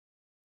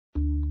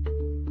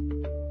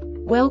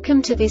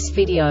Welcome to this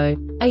video.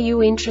 Are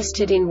you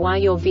interested in why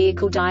your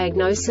vehicle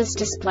diagnosis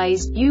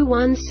displays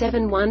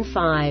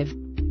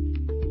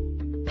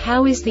U1715?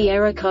 How is the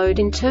error code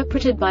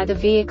interpreted by the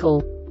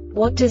vehicle?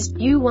 What does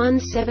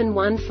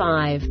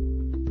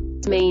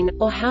U1715 mean,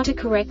 or how to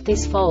correct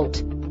this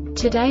fault?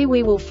 Today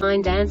we will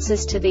find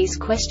answers to these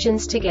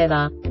questions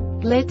together.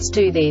 Let's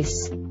do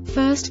this.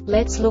 First,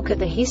 let's look at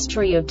the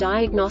history of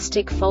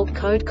diagnostic fault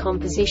code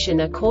composition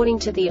according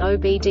to the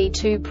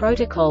OBD2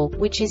 protocol,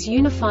 which is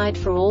unified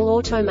for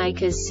all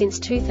automakers since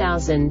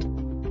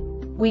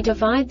 2000. We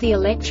divide the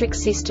electric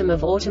system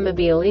of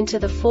automobile into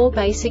the four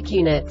basic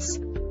units: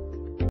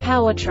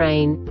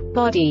 powertrain,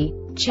 body,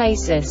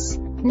 chassis,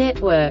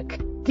 network.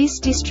 This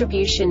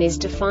distribution is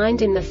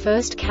defined in the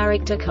first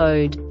character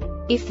code.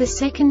 If the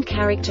second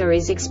character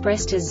is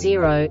expressed as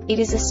 0, it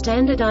is a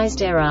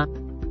standardized error.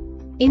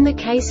 In the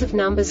case of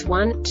numbers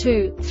 1,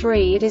 2,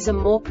 3, it is a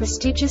more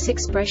prestigious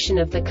expression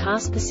of the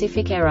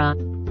car-specific error.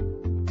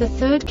 The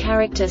third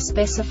character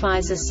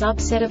specifies a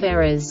subset of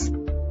errors.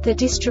 The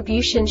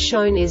distribution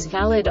shown is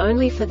valid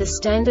only for the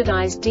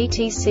standardized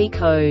DTC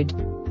code.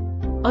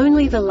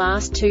 Only the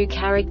last two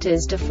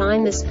characters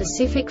define the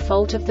specific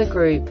fault of the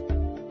group.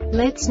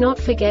 Let's not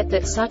forget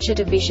that such a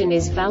division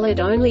is valid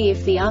only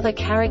if the other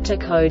character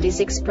code is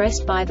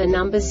expressed by the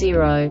number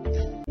 0.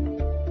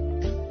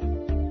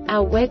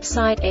 Our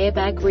website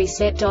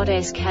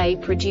airbagreset.sk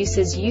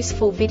produces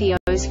useful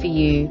videos for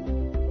you.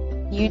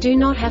 You do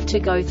not have to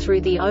go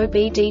through the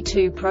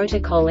OBD2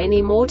 protocol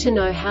anymore to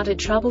know how to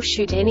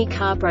troubleshoot any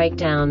car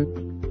breakdown.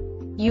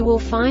 You will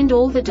find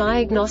all the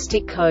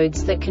diagnostic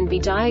codes that can be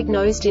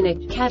diagnosed in a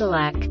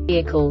Cadillac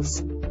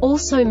vehicles.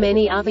 Also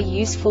many other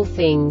useful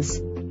things.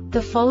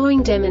 The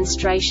following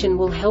demonstration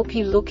will help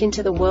you look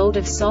into the world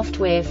of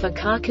software for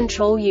car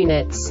control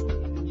units.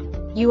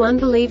 You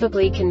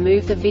unbelievably can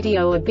move the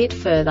video a bit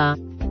further.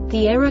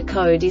 The error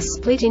code is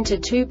split into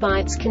 2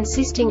 bytes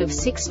consisting of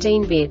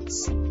 16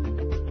 bits.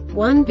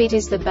 1 bit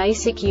is the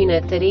basic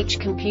unit that each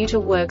computer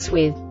works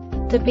with.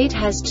 The bit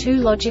has 2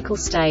 logical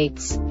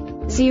states: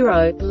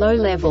 0, low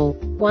level,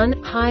 1,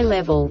 high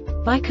level.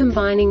 By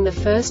combining the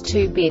first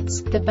 2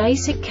 bits, the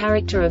basic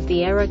character of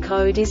the error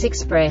code is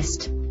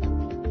expressed.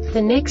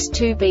 The next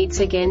 2 beats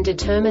again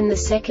determine the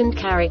second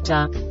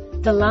character.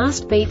 The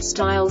last beat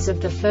styles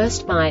of the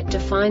first byte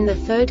define the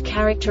third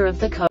character of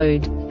the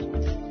code.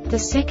 The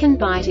second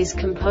byte is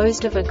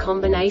composed of a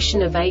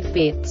combination of 8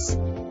 bits.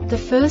 The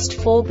first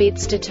 4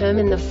 bits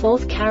determine the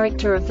fourth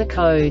character of the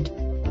code.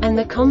 And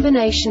the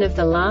combination of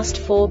the last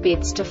 4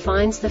 bits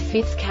defines the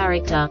fifth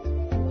character.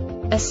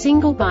 A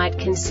single byte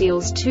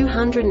conceals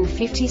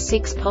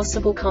 256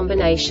 possible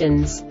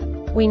combinations.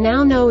 We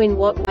now know in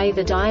what way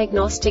the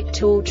diagnostic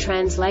tool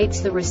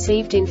translates the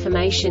received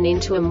information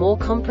into a more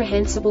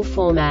comprehensible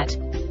format.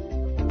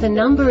 The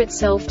number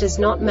itself does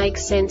not make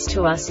sense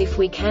to us if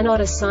we cannot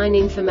assign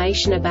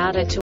information about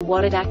it to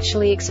what it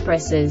actually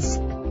expresses.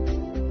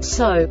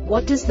 So,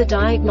 what does the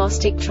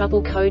Diagnostic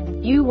Trouble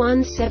Code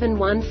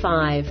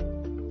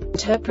U1715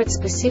 interpret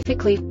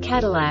specifically for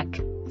Cadillac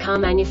car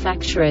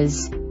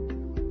manufacturers?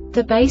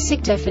 The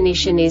basic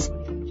definition is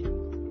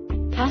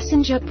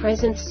passenger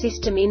presence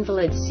system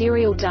invalid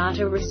serial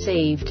data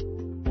received.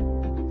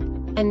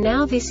 And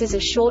now this is a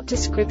short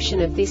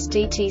description of this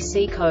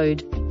DTC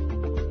code.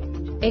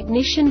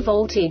 Ignition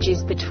voltage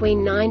is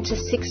between 9 to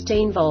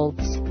 16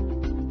 volts.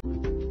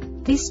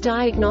 This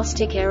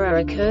diagnostic error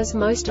occurs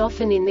most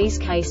often in these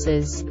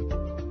cases: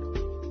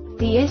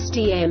 the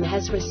SDM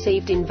has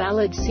received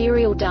invalid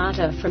serial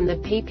data from the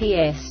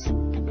PPS.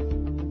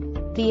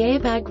 The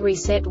Airbag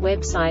Reset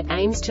website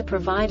aims to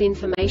provide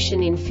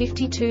information in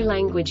 52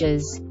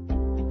 languages.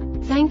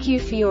 Thank you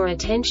for your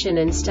attention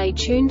and stay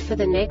tuned for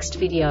the next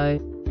video.